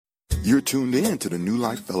You're tuned in to the New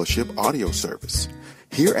Life Fellowship audio service.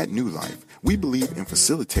 Here at New Life, we believe in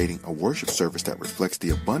facilitating a worship service that reflects the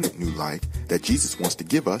abundant new life that Jesus wants to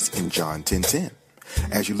give us in John 10:10.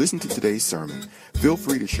 As you listen to today's sermon, feel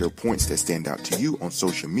free to share points that stand out to you on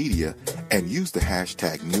social media and use the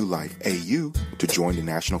hashtag NewLifeAU to join the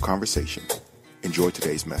national conversation. Enjoy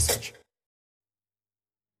today's message.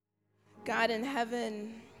 God in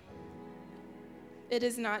heaven, it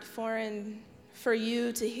is not foreign for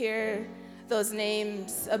you to hear those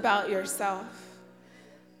names about yourself,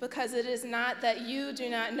 because it is not that you do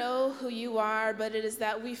not know who you are, but it is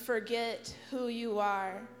that we forget who you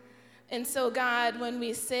are. And so, God, when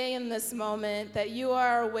we say in this moment that you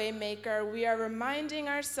are a way maker, we are reminding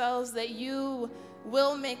ourselves that you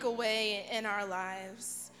will make a way in our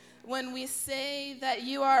lives. When we say that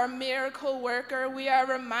you are a miracle worker, we are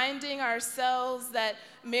reminding ourselves that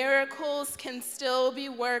miracles can still be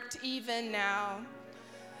worked even now.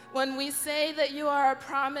 When we say that you are a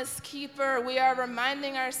promise keeper, we are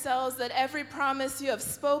reminding ourselves that every promise you have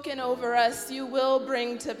spoken over us, you will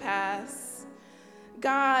bring to pass.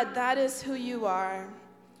 God, that is who you are.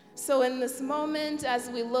 So in this moment,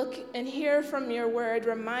 as we look and hear from your word,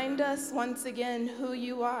 remind us once again who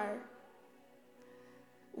you are.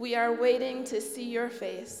 We are waiting to see your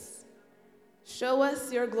face. Show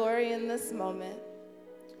us your glory in this moment.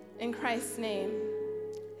 In Christ's name,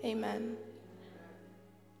 amen.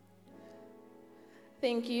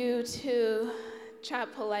 Thank you to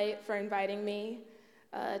Chap Polite for inviting me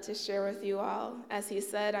to share with you all. As he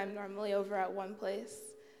said, I'm normally over at one place.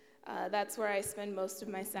 That's where I spend most of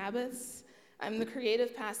my Sabbaths. I'm the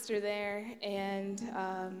creative pastor there, and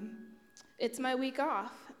it's my week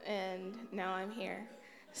off, and now I'm here.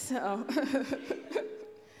 So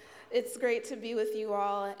it's great to be with you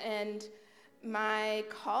all, and my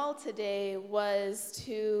call today was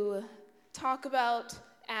to talk about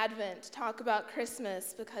Advent, talk about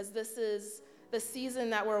Christmas, because this is the season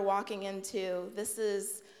that we're walking into. This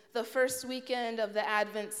is the first weekend of the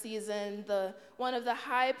Advent season, one of the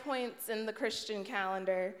high points in the Christian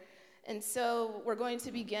calendar. And so we're going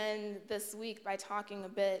to begin this week by talking a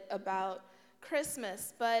bit about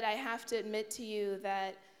Christmas, but I have to admit to you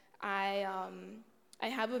that I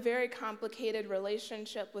have a very complicated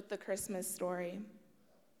relationship with the Christmas story.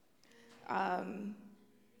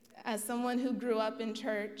 As someone who grew up in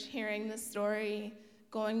church, hearing this story,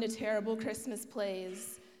 going to terrible Christmas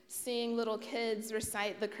plays, seeing little kids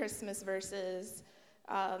recite the Christmas verses,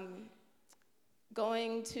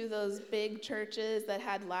 going to those big churches that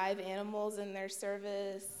had live animals in their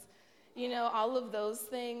service, all of those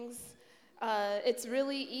things. It's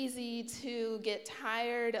really easy to get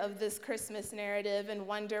tired of this Christmas narrative and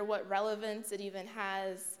wonder what relevance it even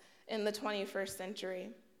has in the 21st century.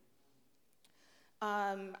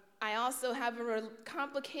 I also have a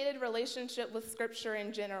complicated relationship with Scripture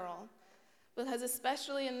in general, because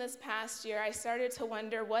especially in this past year, I started to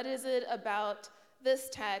wonder, what is it about this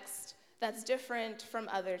text that's different from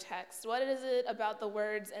other texts? What is it about the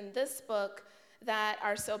words in this book that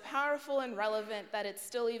are so powerful and relevant that it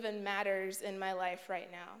still even matters in my life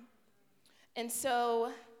right now? And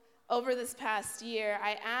so over this past year,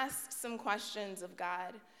 I asked some questions of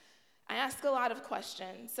God. I ask a lot of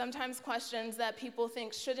questions, sometimes questions that people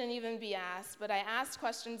think shouldn't even be asked, but I asked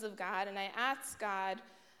questions of God, and I asked God,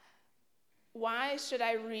 why should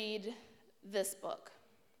I read this book?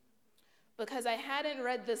 Because I hadn't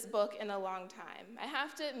read this book in a long time. I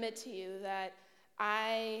have to admit to you that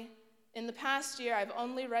in the past year, I've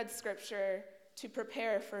only read Scripture to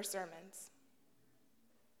prepare for sermons,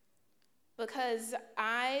 because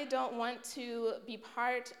I don't want to be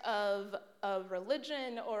part of a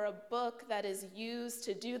religion or a book that is used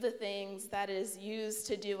to do the things that it is used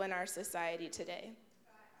to do in our society today.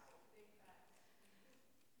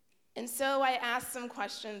 And so I asked some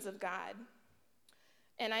questions of God.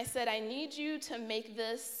 And I said, I need you to make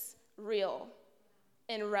this real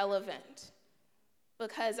and relevant,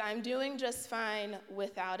 because I'm doing just fine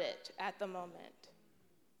without it at the moment.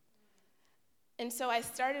 And so I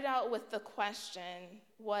started out with the question,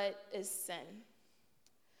 what is sin?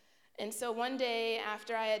 And so one day,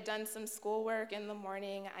 after I had done some schoolwork in the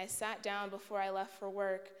morning, I sat down before I left for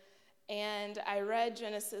work, and I read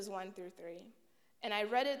Genesis 1 through 3. And I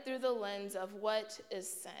read it through the lens of, what is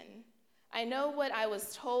sin? I know what I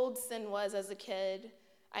was told sin was as a kid.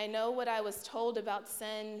 I know what I was told about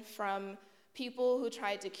sin from people who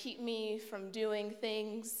tried to keep me from doing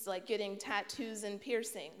things like getting tattoos and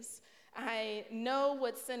piercings. I know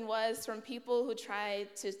what sin was from people who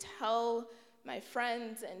tried to tell my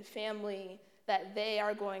friends and family that they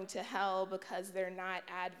are going to hell because they're not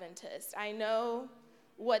Adventist. I know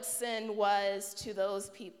what sin was to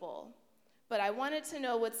those people, but I wanted to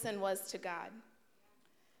know what sin was to God.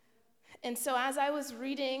 And so as I was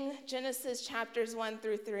reading Genesis chapters 1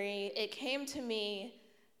 through 3, it came to me,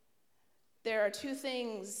 there are two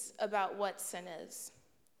things about what sin is.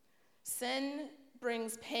 Sin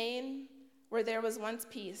brings pain where there was once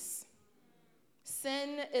peace.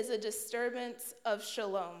 Sin is a disturbance of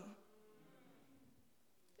shalom.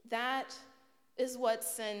 That is what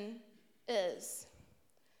sin is.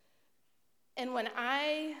 And when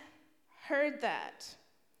I heard that,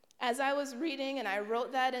 as I was reading and I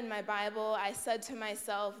wrote that in my Bible, I said to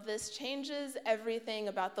myself, this changes everything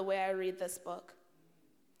about the way I read this book.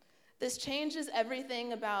 This changes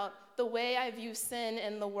everything about the way I view sin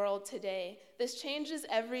in the world today. This changes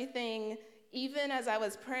everything, even as I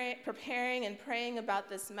was preparing and praying about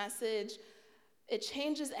this message. It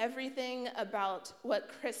changes everything about what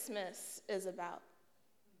Christmas is about.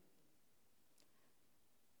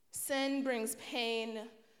 Sin brings pain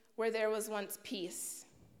where there was once peace.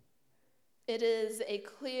 It is a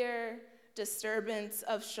clear disturbance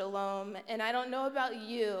of shalom. And I don't know about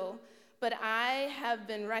you, but I have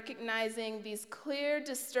been recognizing these clear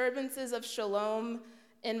disturbances of shalom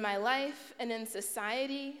in my life and in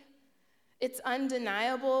society. It's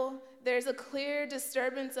undeniable. There's a clear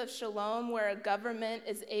disturbance of shalom where a government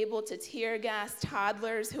is able to tear gas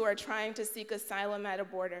toddlers who are trying to seek asylum at a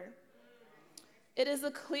border. It is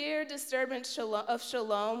a clear disturbance of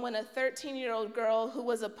shalom when a 13-year-old girl who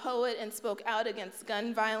was a poet and spoke out against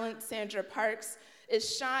gun violence, Sandra Parks,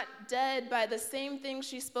 is shot dead by the same thing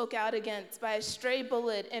she spoke out against, by a stray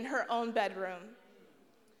bullet in her own bedroom.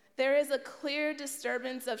 There is a clear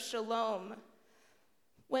disturbance of shalom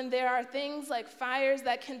when there are things like fires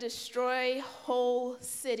that can destroy whole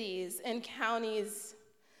cities and counties.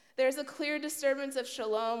 There's a clear disturbance of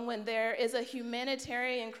shalom when there is a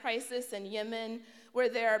humanitarian crisis in Yemen, where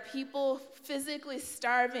there are people physically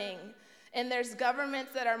starving, and there's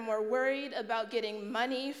governments that are more worried about getting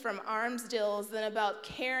money from arms deals than about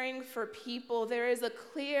caring for people. There is a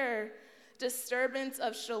clear disturbance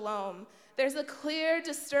of shalom. There's a clear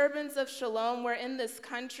disturbance of shalom where in this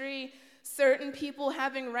country, certain people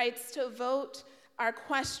having rights to vote are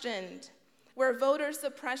questioned, where voter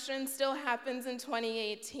suppression still happens in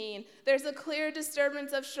 2018. There's a clear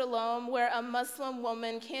disturbance of shalom where a Muslim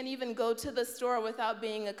woman can't even go to the store without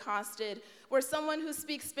being accosted, where someone who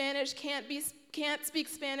speaks Spanish can't speak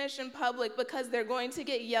Spanish in public because they're going to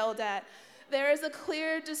get yelled at. There is a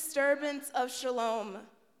clear disturbance of shalom.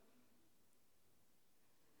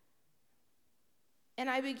 And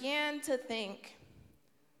I began to think,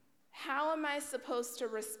 how am I supposed to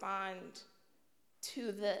respond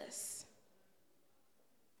to this?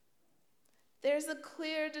 There's a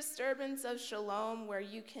clear disturbance of shalom where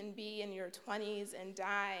you can be in your 20s and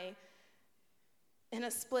die in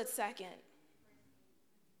a split second.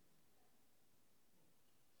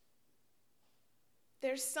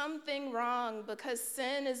 There's something wrong because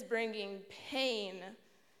sin is bringing pain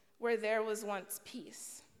where there was once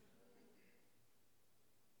peace.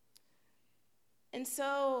 And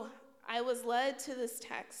so I was led to this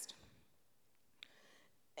text.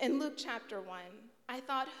 In Luke chapter 1, I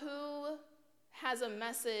thought, who has a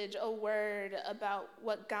message, a word about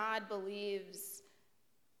what God believes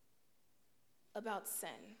about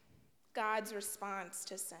sin, God's response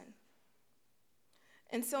to sin?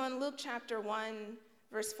 And so in Luke chapter 1,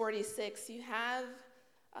 verse 46, you have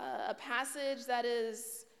a passage that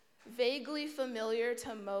is vaguely familiar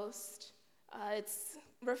to most. It's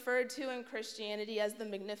referred to in Christianity as the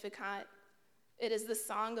Magnificat. It is the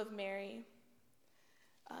Song of Mary.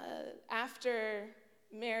 After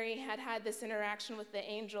Mary had this interaction with the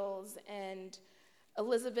angels, and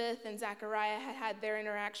Elizabeth and Zechariah had their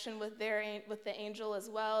interaction with the angel as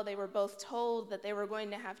well, they were both told that they were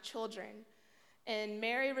going to have children. And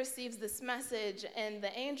Mary receives this message, and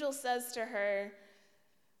the angel says to her,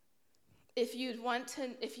 if you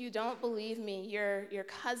don't believe me, your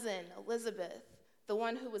cousin, Elizabeth, the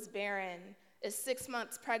one who was barren, is 6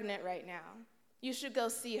 months pregnant right now. You should go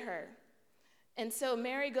see her. And so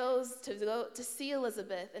Mary goes to see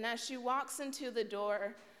Elizabeth, and as she walks into the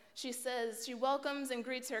door, she welcomes and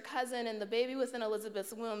greets her cousin, and the baby within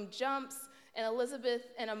Elizabeth's womb jumps, and Elizabeth,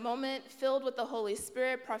 in a moment filled with the Holy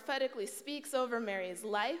Spirit, prophetically speaks over Mary's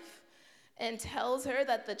life and tells her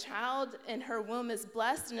that the child in her womb is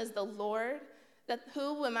blessed and is the Lord, that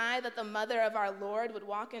who am I that the mother of our Lord would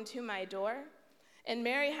walk into my door? And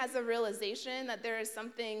Mary has a realization that there is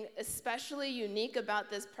something especially unique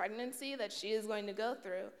about this pregnancy that she is going to go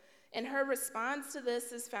through. And her response to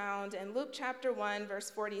this is found in Luke chapter 1,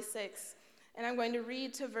 verse 46. And I'm going to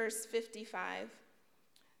read to verse 55.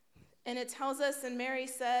 And it tells us, and Mary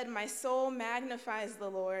said, "My soul magnifies the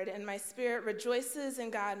Lord, and my spirit rejoices in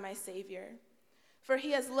God my Savior. For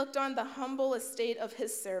he has looked on the humble estate of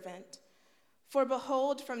his servant. For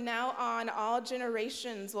behold, from now on all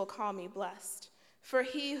generations will call me blessed. For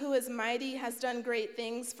he who is mighty has done great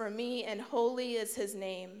things for me, and holy is his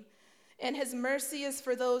name. And his mercy is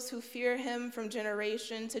for those who fear him from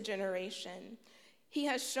generation to generation. He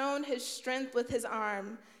has shown his strength with his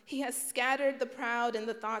arm. He has scattered the proud in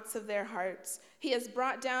the thoughts of their hearts. He has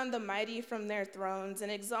brought down the mighty from their thrones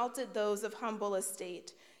and exalted those of humble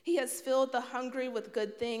estate. He has filled the hungry with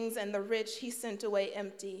good things, and the rich he sent away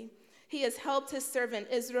empty. He has helped his servant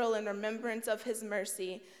Israel in remembrance of his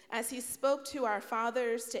mercy, as he spoke to our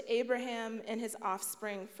fathers, to Abraham and his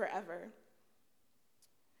offspring forever."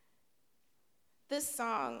 This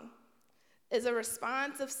song is a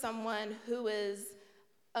response of someone who is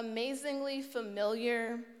amazingly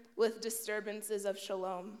familiar with disturbances of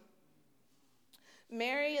shalom.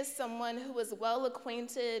 Mary is someone who is well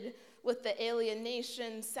acquainted with the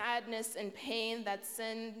alienation, sadness, and pain that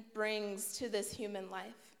sin brings to this human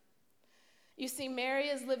life. You see, Mary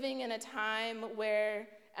is living in a time where,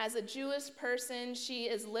 as a Jewish person, she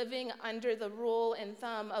is living under the rule and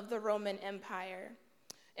thumb of the Roman Empire.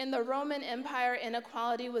 In the Roman Empire,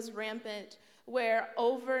 inequality was rampant, where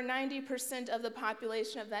over 90% of the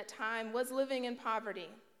population of that time was living in poverty.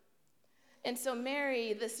 And so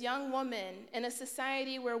Mary, this young woman, in a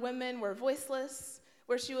society where women were voiceless,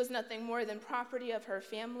 where she was nothing more than property of her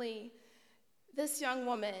family, this young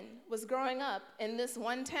woman was growing up in this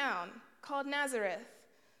one town called Nazareth,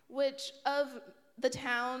 which of the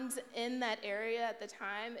towns in that area at the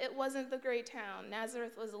time, it wasn't the great town.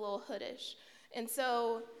 Nazareth was a little hoodish. And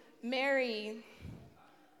so Mary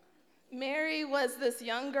was this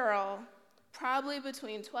young girl, probably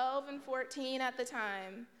between 12 and 14 at the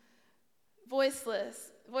time,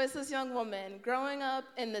 voiceless young woman growing up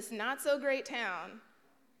in this not so great town,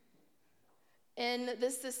 in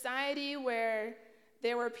this society where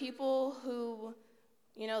there were people who,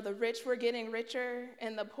 the rich were getting richer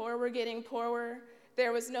and the poor were getting poorer.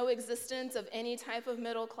 There was no existence of any type of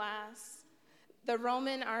middle class. The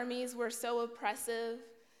Roman armies were so oppressive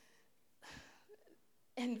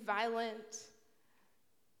and violent.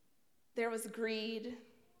 There was greed.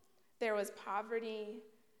 There was poverty.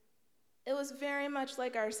 It was very much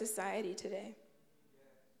like our society today.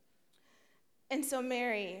 And so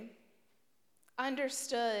Mary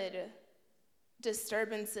understood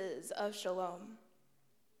disturbances of shalom.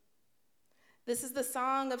 This is the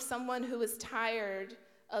song of someone who is tired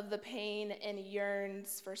of the pain and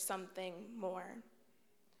yearns for something more.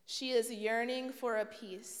 She is yearning for a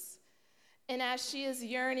peace. And as she is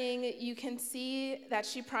yearning, you can see that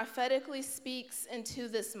she prophetically speaks into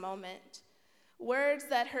this moment. Words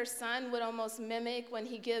that her son would almost mimic when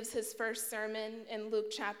he gives his first sermon in Luke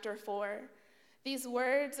chapter 4. These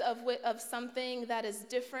words of something that is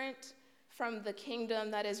different from the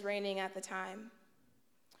kingdom that is reigning at the time.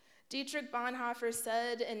 Dietrich Bonhoeffer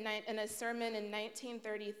said in a sermon in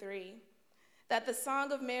 1933 that the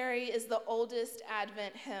Song of Mary is the oldest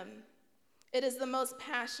Advent hymn. It is the most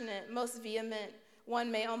passionate, most vehement, one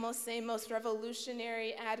may almost say most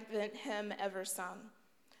revolutionary Advent hymn ever sung.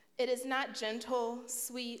 It is not gentle,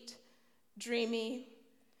 sweet, dreamy.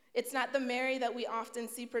 It's not the Mary that we often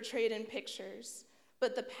see portrayed in pictures,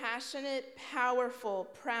 but the passionate, powerful,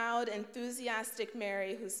 proud, enthusiastic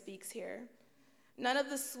Mary who speaks here. None of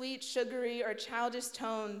the sweet, sugary, or childish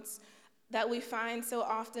tones that we find so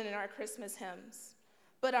often in our Christmas hymns,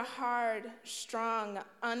 but a hard, strong,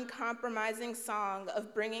 uncompromising song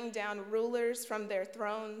of bringing down rulers from their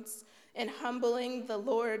thrones and humbling the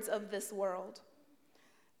lords of this world,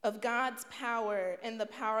 of God's power and the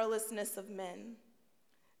powerlessness of men.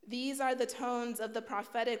 These are the tones of the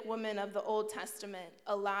prophetic woman of the Old Testament,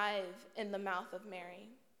 alive in the mouth of Mary.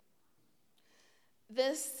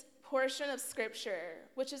 This portion of scripture,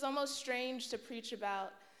 which is almost strange to preach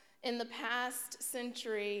about, in the past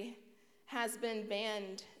century has been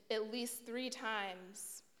banned at least 3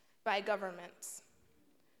 times by governments.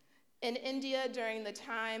 In India, during the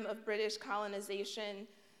time of British colonization,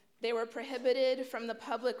 they were prohibited from the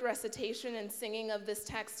public recitation and singing of this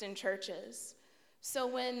text in churches. So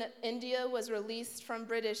when India was released from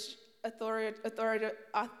British authority,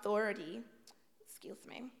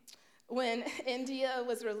 when India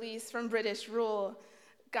was released from British rule,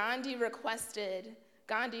 Gandhi,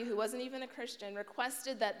 who wasn't even a Christian,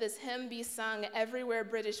 requested that this hymn be sung everywhere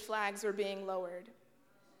British flags were being lowered.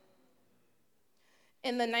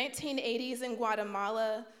 In the 1980s in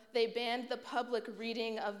Guatemala, they banned the public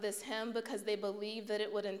reading of this hymn because they believed that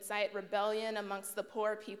it would incite rebellion amongst the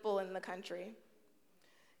poor people in the country.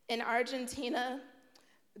 In Argentina,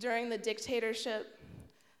 during the dictatorship,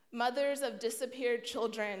 mothers of disappeared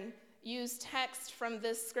children used text from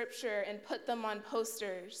this scripture and put them on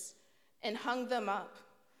posters and hung them up,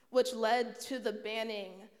 which led to the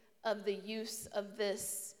banning of the use of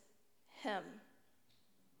this hymn.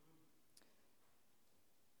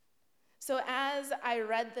 So as I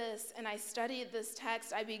read this and I studied this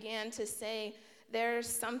text, I began to say, there's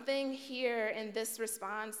something here in this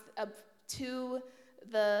response to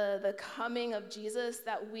the coming of Jesus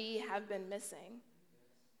that we have been missing.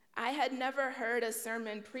 I had never heard a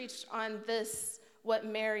sermon preached on this, what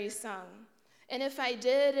Mary sung. And if I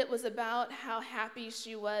did, it was about how happy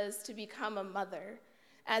she was to become a mother,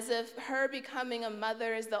 as if her becoming a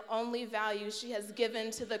mother is the only value she has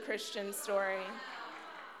given to the Christian story.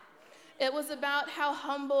 It was about how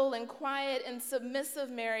humble and quiet and submissive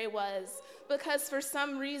Mary was, because for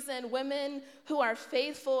some reason, women who are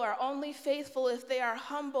faithful are only faithful if they are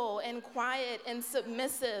humble and quiet and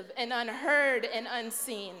submissive and unheard and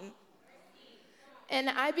unseen. And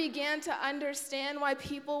I began to understand why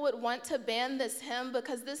people would want to ban this hymn,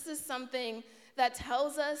 because this is something that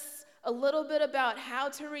tells us a little bit about how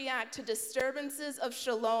to react to disturbances of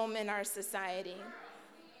shalom in our society.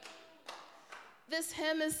 This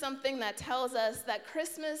hymn is something that tells us that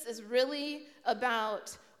Christmas is really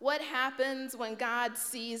about what happens when God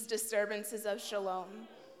sees disturbances of shalom.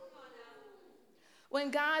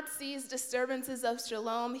 When God sees disturbances of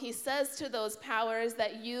shalom, he says to those powers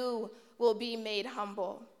that you will be made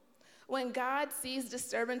humble. When God sees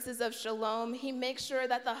disturbances of shalom, he makes sure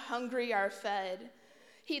that the hungry are fed.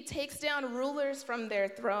 He takes down rulers from their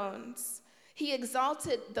thrones. He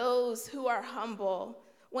exalted those who are humble.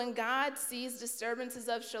 When God sees disturbances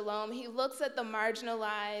of shalom, he looks at the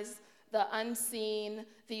marginalized, the unseen,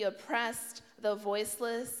 the oppressed, the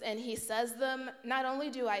voiceless, and he says them, not only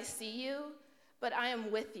do I see you, but I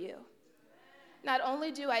am with you. Not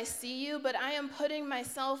only do I see you, but I am putting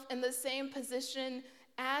myself in the same position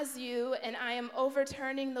as you, and I am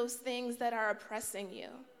overturning those things that are oppressing you.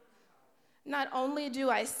 Not only do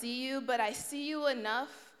I see you, but I see you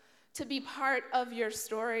enough to be part of your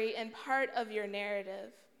story and part of your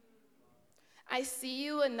narrative. I see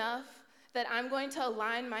you enough that I'm going to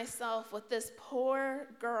align myself with this poor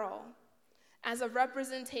girl as a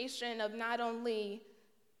representation of not only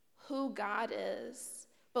who God is,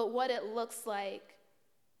 but what it looks like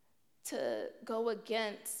to go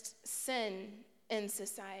against sin in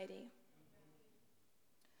society.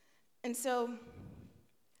 And so,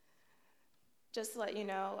 just to let you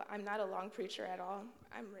know, I'm not a long preacher at all.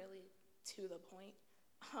 I'm really to the point.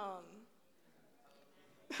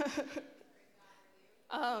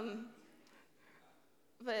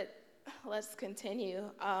 But let's continue.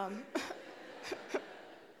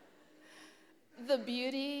 The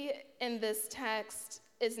beauty in this text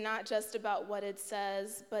is not just about what it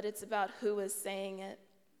says, but it's about who is saying it.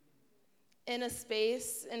 In a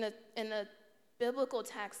space, in a biblical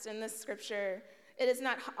text, in this scripture, it is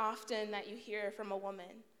not often that you hear from a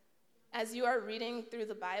woman. As you are reading through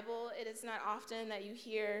the Bible, it is not often that you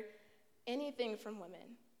hear anything from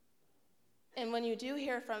women. And when you do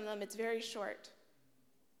hear from them, it's very short.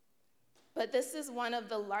 But this is one of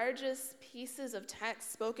the largest pieces of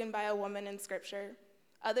text spoken by a woman in Scripture,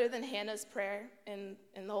 other than Hannah's prayer in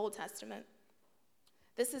the Old Testament.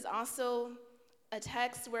 This is also a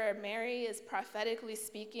text where Mary is prophetically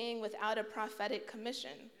speaking without a prophetic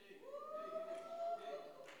commission.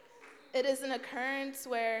 It is an occurrence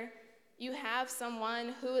where you have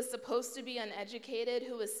someone who is supposed to be uneducated,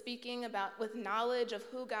 who is speaking with knowledge of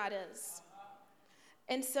who God is.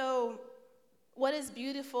 And so what is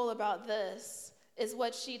beautiful about this is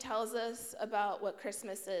what she tells us about what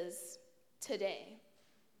Christmas is today,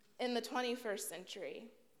 in the 21st century.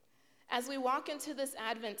 As we walk into this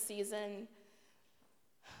Advent season,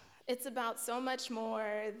 it's about so much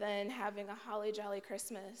more than having a holly jolly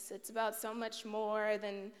Christmas. It's about so much more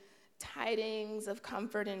than tidings of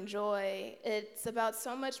comfort and joy. It's about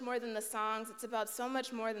so much more than the songs. It's about so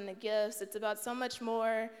much more than the gifts. It's about so much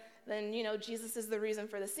more than, Jesus is the reason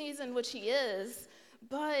for the season, which he is,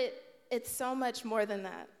 but it's so much more than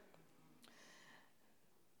that.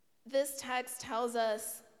 This text tells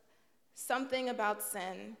us something about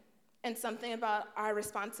sin and something about our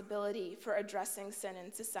responsibility for addressing sin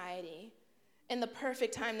in society. And the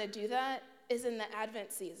perfect time to do that is in the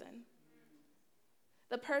Advent season.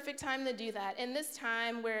 The perfect time to do that, in this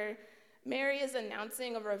time where Mary is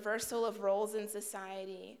announcing a reversal of roles in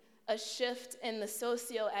society, a shift in the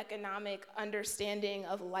socioeconomic understanding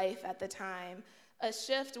of life at the time, a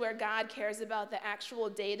shift where God cares about the actual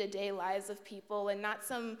day-to-day lives of people and not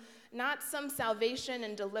some salvation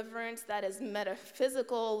and deliverance that is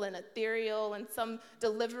metaphysical and ethereal and some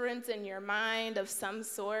deliverance in your mind of some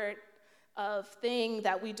sort of thing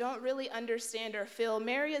that we don't really understand or feel.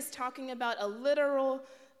 Mary is talking about a literal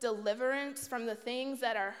deliverance from the things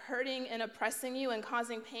that are hurting and oppressing you and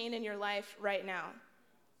causing pain in your life right now.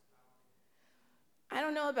 I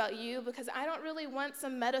don't know about you, because I don't really want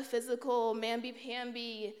some metaphysical,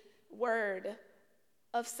 mamby-pamby word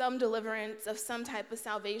of some deliverance, of some type of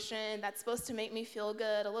salvation that's supposed to make me feel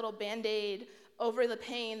good, a little Band-Aid over the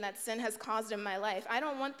pain that sin has caused in my life. I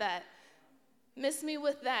don't want that. Miss me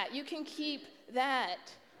with that. You can keep that.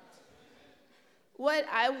 What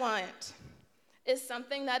I want is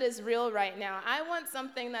something that is real right now. I want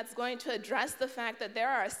something that's going to address the fact that there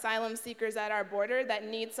are asylum seekers at our border that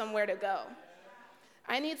need somewhere to go.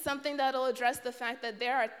 I need something that'll address the fact that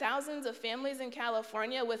there are thousands of families in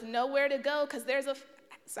California with nowhere to go because there's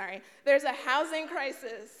a housing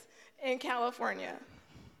crisis in California.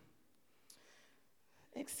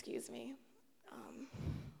 Excuse me.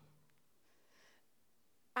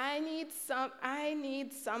 I need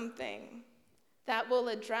something that will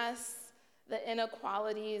address the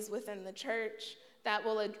inequalities within the church, that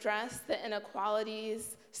will address the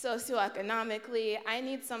inequalities socioeconomically. I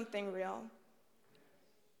need something real.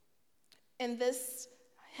 And this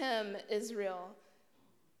hymn is real.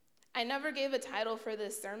 I never gave a title for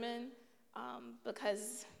this sermon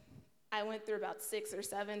because I went through about 6 or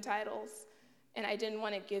 7 titles, and I didn't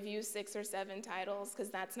want to give you 6 or 7 titles because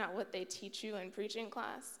that's not what they teach you in preaching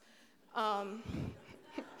class.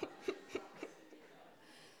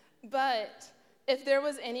 But if there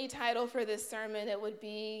was any title for this sermon, it would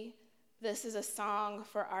be, "This is a song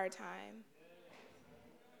for our time."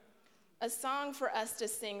 A song for us to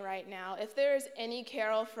sing right now. If there's any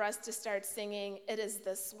carol for us to start singing, it is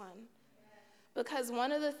this one. Because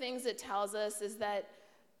one of the things it tells us is that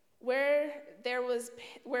where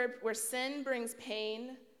sin brings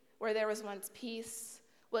pain, where there was once peace,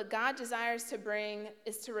 what God desires to bring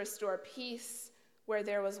is to restore peace where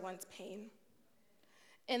there was once pain.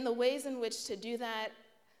 And the ways in which to do that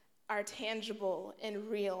are tangible and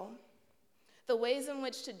real. The ways in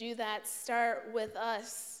which to do that start with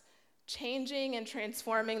us changing and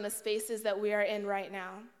transforming the spaces that we are in right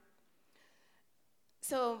now.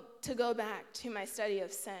 So to go back to my study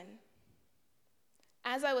of sin,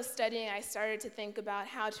 as I was studying, I started to think about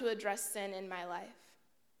how to address sin in my life.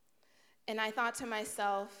 And I thought to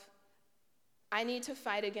myself, I need to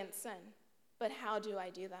fight against sin, but how do I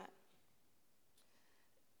do that?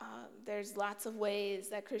 There's lots of ways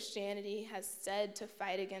that Christianity has said to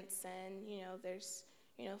fight against sin. There's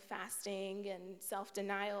fasting and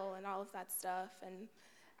self-denial and all of that stuff. And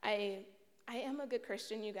I am a good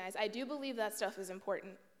Christian, you guys. I do believe that stuff is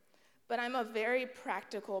important. But I'm a very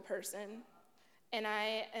practical person. And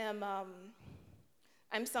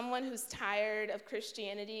I'm someone who's tired of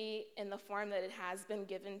Christianity in the form that it has been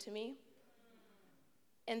given to me.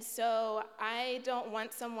 And so I don't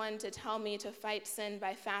want someone to tell me to fight sin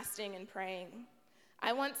by fasting and praying.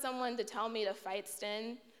 I want someone to tell me to fight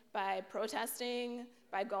sin by protesting,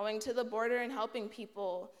 by going to the border and helping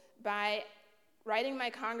people, by writing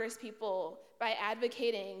my Congress people, by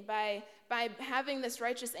advocating, by having this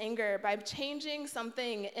righteous anger, by changing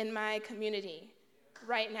something in my community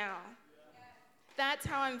right now. That's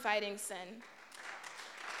how I'm fighting sin.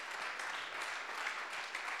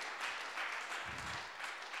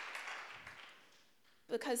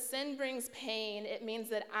 Because sin brings pain, it means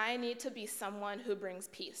that I need to be someone who brings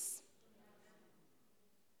peace.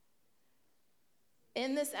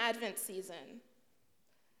 In this Advent season,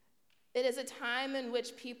 it is a time in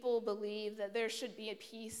which people believe that there should be a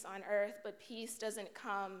peace on earth, but peace doesn't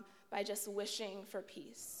come by just wishing for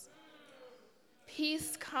peace.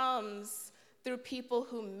 Peace comes through people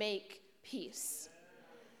who make peace.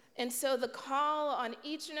 And so the call on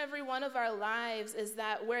each and every one of our lives is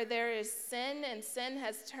that where there is sin and sin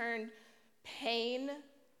has turned pain,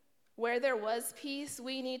 where there was peace,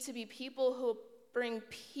 we need to be people who bring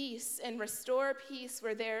peace and restore peace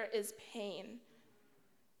where there is pain.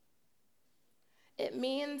 It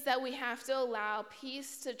means that we have to allow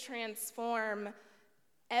peace to transform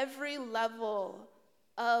every level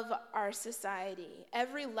of our society,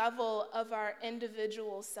 every level of our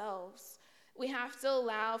individual selves. We have to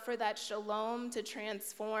allow for that shalom to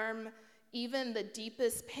transform even the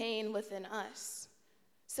deepest pain within us,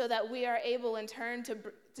 so that we are able in turn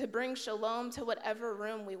to bring shalom to whatever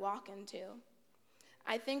room we walk into.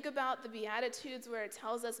 I think about the Beatitudes where it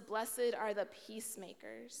tells us, blessed are the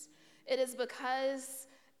peacemakers. It is because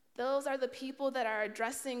those are the people that are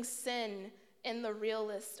addressing sin in the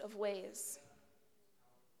realest of ways.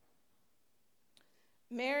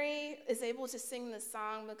 Mary is able to sing this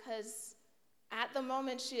song because at the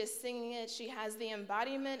moment she is singing it, she has the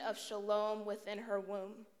embodiment of shalom within her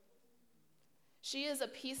womb. She is a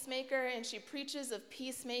peacemaker, and she preaches of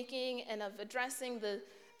peacemaking and of addressing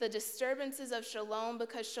the disturbances of shalom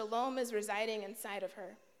because shalom is residing inside of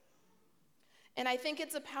her. And I think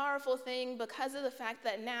it's a powerful thing because of the fact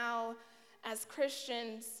that now, as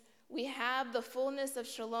Christians, we have the fullness of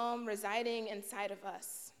shalom residing inside of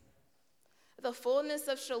us. The fullness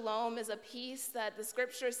of shalom is a peace that the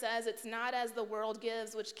scripture says it's not as the world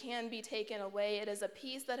gives, which can be taken away. It is a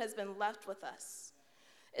peace that has been left with us.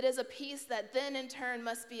 It is a peace that then in turn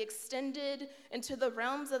must be extended into the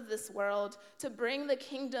realms of this world to bring the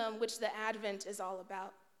kingdom which the Advent is all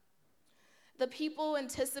about. The people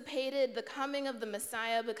anticipated the coming of the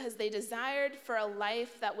Messiah because they desired for a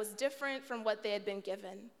life that was different from what they had been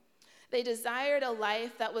given. They desired a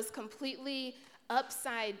life that was completely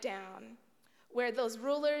upside down, where those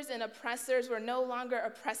rulers and oppressors were no longer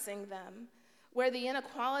oppressing them, where the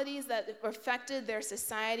inequalities that affected their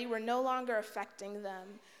society were no longer affecting them,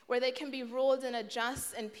 where they can be ruled in a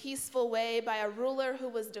just and peaceful way by a ruler who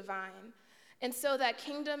was divine. And so that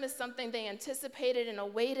kingdom is something they anticipated and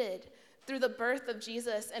awaited through the birth of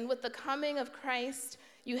Jesus. And with the coming of Christ,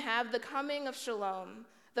 you have the coming of shalom,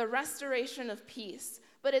 the restoration of peace.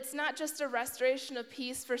 But it's not just a restoration of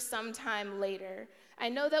peace for some time later. I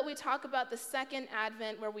know that we talk about the second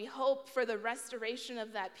advent where we hope for the restoration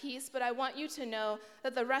of that peace, but I want you to know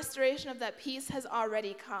that the restoration of that peace has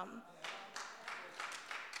already come.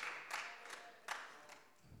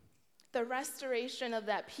 The restoration of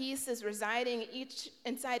that peace is residing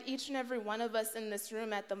inside each and every one of us in this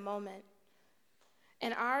room at the moment.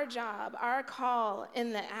 And our job, our call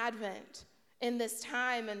in the Advent, in this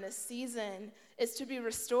time, in this season, is to be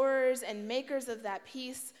restorers and makers of that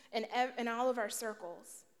peace in all of our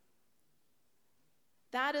circles.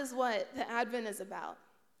 That is what the Advent is about.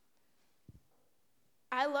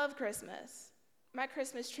 I love Christmas. My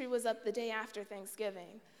Christmas tree was up the day after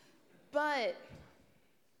Thanksgiving. But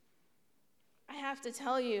I have to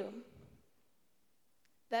tell you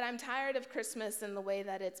that I'm tired of Christmas in the way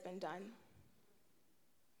that it's been done.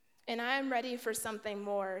 And I'm ready for something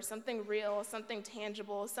more, something real, something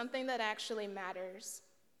tangible, something that actually matters.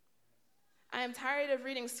 I am tired of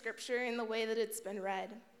reading scripture in the way that it's been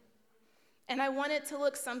read. And I want it to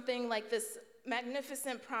look something like this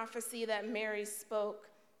magnificent prophecy that Mary spoke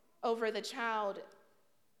over the child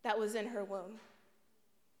that was in her womb.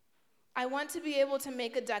 I want to be able to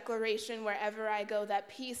make a declaration wherever I go that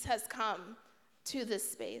peace has come to this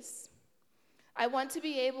space. I want to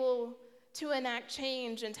be able to enact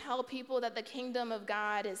change and tell people that the kingdom of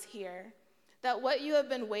God is here, that what you have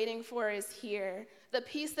been waiting for is here. The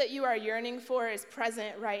peace that you are yearning for is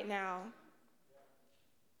present right now.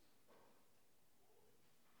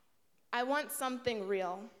 I want something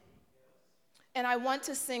real, and I want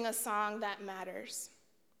to sing a song that matters.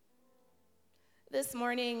 This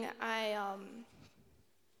morning, I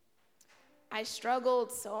struggled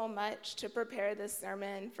so much to prepare this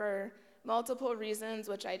sermon for multiple reasons,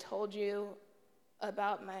 which I told you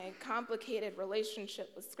about my complicated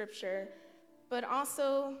relationship with Scripture, but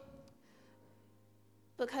also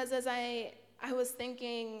because as I was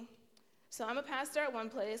thinking, so I'm a pastor at One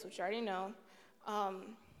Place, which you already know,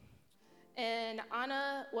 and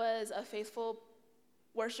Anna was a faithful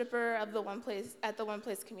worshiper of the One Place at the One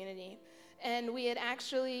Place community, and we had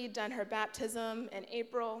actually done her baptism in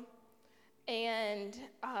April. And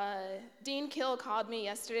Dean Kill called me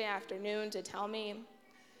yesterday afternoon to tell me,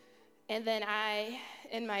 and then I,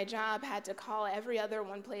 in my job, had to call every other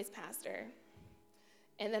One Place pastor.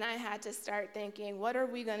 And then I had to start thinking, what are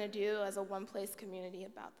we going to do as a One Place community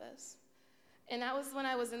about this? And that was when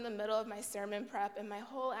I was in the middle of my sermon prep, and my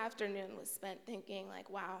whole afternoon was spent thinking, like,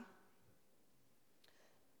 wow.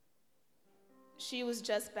 She was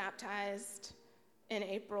just baptized in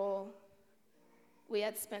April. We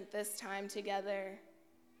had spent this time together.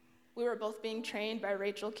 We were both being trained by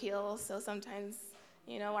Rachel Keel, so sometimes,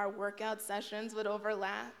 our workout sessions would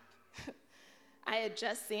overlap. I had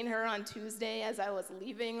just seen her on Tuesday as I was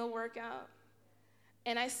leaving a workout.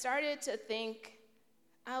 And I started to think,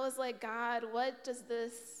 I was like, God, what does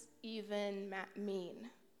this even mean?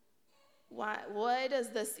 Why does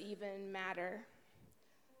this even matter?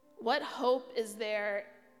 What hope is there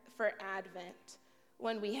for Advent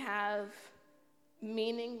when we have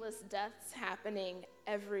meaningless deaths happening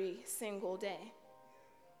every single day?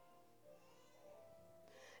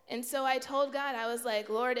 And so I told God, I was like,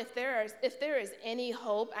 Lord, if there is any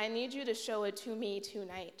hope, I need you to show it to me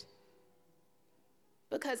tonight.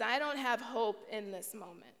 because I don't have hope in this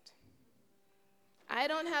moment. I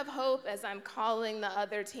don't have hope as I'm calling the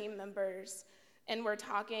other team members and we're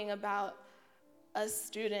talking about a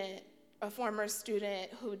former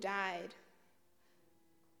student who died,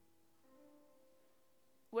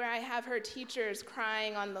 where I have her teachers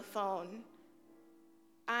crying on the phone.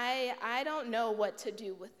 I don't know what to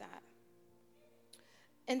do with that.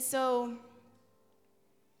 And so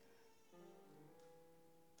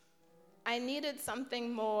I needed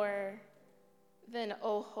something more than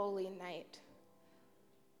 "O Holy Night."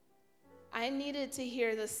 I needed to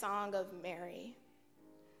hear the song of Mary,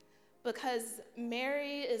 because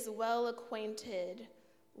Mary is well acquainted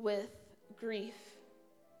with grief.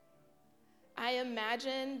 I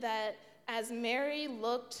imagine that as Mary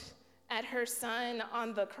looked at her son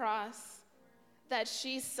on the cross, that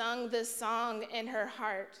she sung this song in her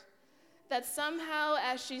heart, that somehow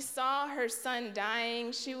as she saw her son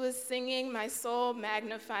dying, she was singing, "My soul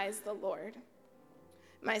magnifies the Lord.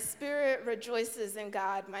 My spirit rejoices in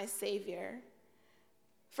God, my Savior.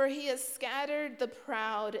 For he has scattered the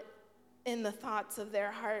proud in the thoughts of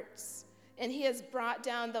their hearts, and he has brought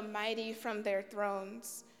down the mighty from their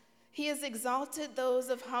thrones. He has exalted those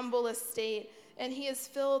of humble estate, and he has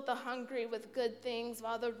filled the hungry with good things,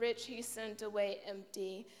 while the rich he sent away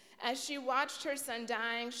empty." As she watched her son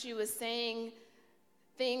dying, she was saying,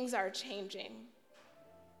 things are changing.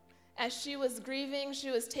 As she was grieving,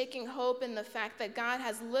 she was taking hope in the fact that God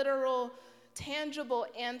has literal, tangible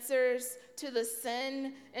answers to the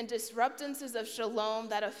sin and disruptances of shalom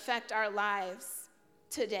that affect our lives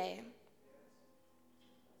today.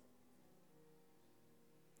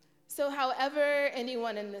 So however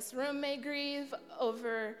anyone in this room may grieve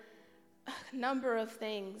over a number of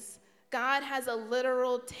things, God has a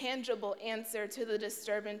literal, tangible answer to the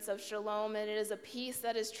disturbance of shalom, and it is a peace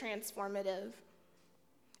that is transformative.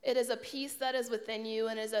 It is a peace that is within you,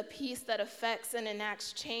 and is a peace that affects and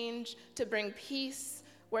enacts change to bring peace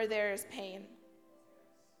where there is pain.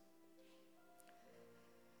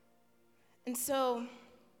 And so,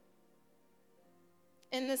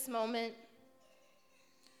 in this moment,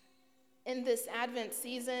 in this Advent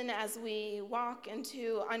season, as we walk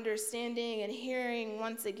into understanding and hearing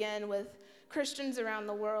once again with Christians around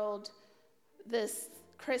the world this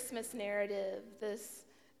Christmas narrative, this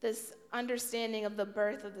understanding of the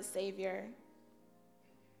birth of the Savior,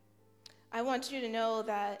 I want you to know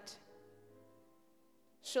that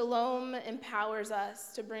shalom empowers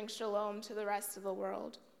us to bring shalom to the rest of the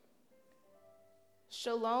world.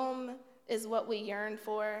 Shalom is what we yearn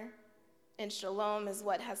for, and shalom is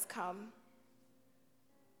what has come.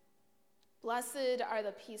 Blessed are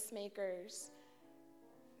the peacemakers,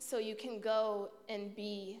 so you can go and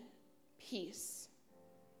be peace.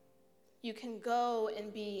 You can go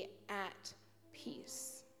and be at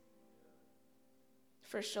peace.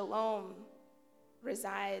 For shalom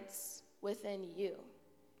resides within you.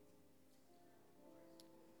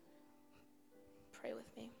 Pray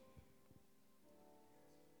with me.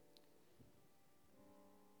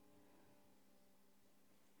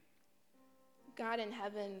 God in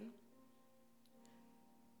heaven,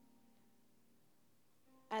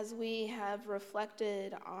 as we have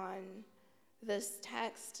reflected on this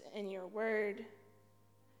text in your word,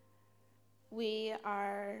 we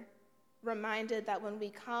are reminded that when we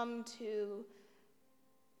come to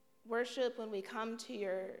worship, when we come to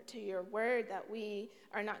your word, that we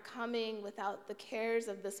are not coming without the cares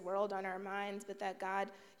of this world on our minds, but that, God,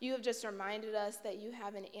 you have just reminded us that you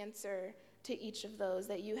have an answer to each of those,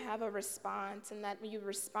 that you have a response, and that you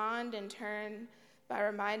respond in turn by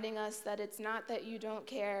reminding us that it's not that you don't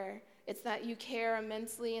care, it's that you care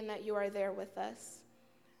immensely and that you are there with us,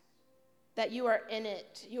 that you are in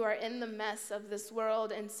it, you are in the mess of this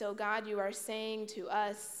world. And so, God, you are saying to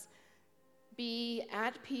us, be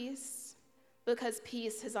at peace, because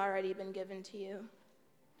peace has already been given to you.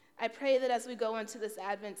 I pray that as we go into this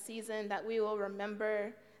Advent season, that we will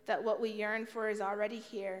remember that what we yearn for is already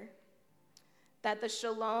here, that the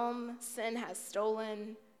shalom sin has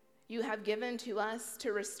stolen, you have given to us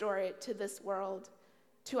to restore it to this world,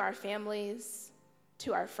 to our families,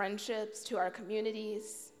 to our friendships, to our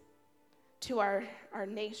communities, to our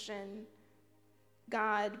nation.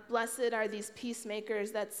 God, blessed are these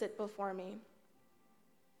peacemakers that sit before me.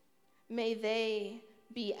 May they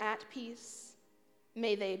be at peace.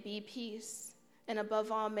 May they be peace. And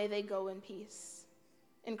above all, may they go in peace.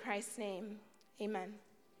 In Christ's name, amen.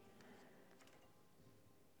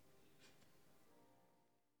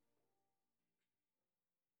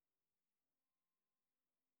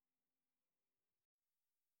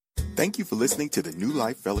 Thank you for listening to the New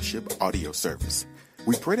Life Fellowship audio service.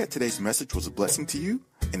 We pray that today's message was a blessing to you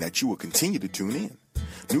and that you will continue to tune in.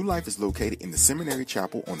 New Life is located in the Seminary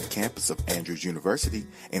Chapel on the campus of Andrews University,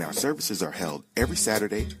 and our services are held every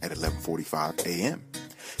Saturday at 11:45 a.m.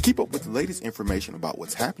 Keep up with the latest information about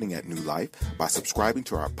what's happening at New Life by subscribing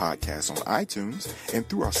to our podcast on iTunes and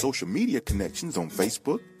through our social media connections on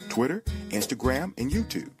Facebook, Twitter, Instagram, and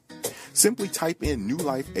YouTube. Simply type in New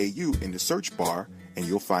Life AU in the search bar and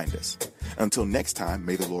you'll find us. Until next time,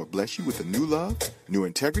 may the Lord bless you with a new love, new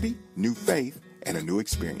integrity, new faith, and a new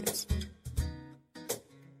experience.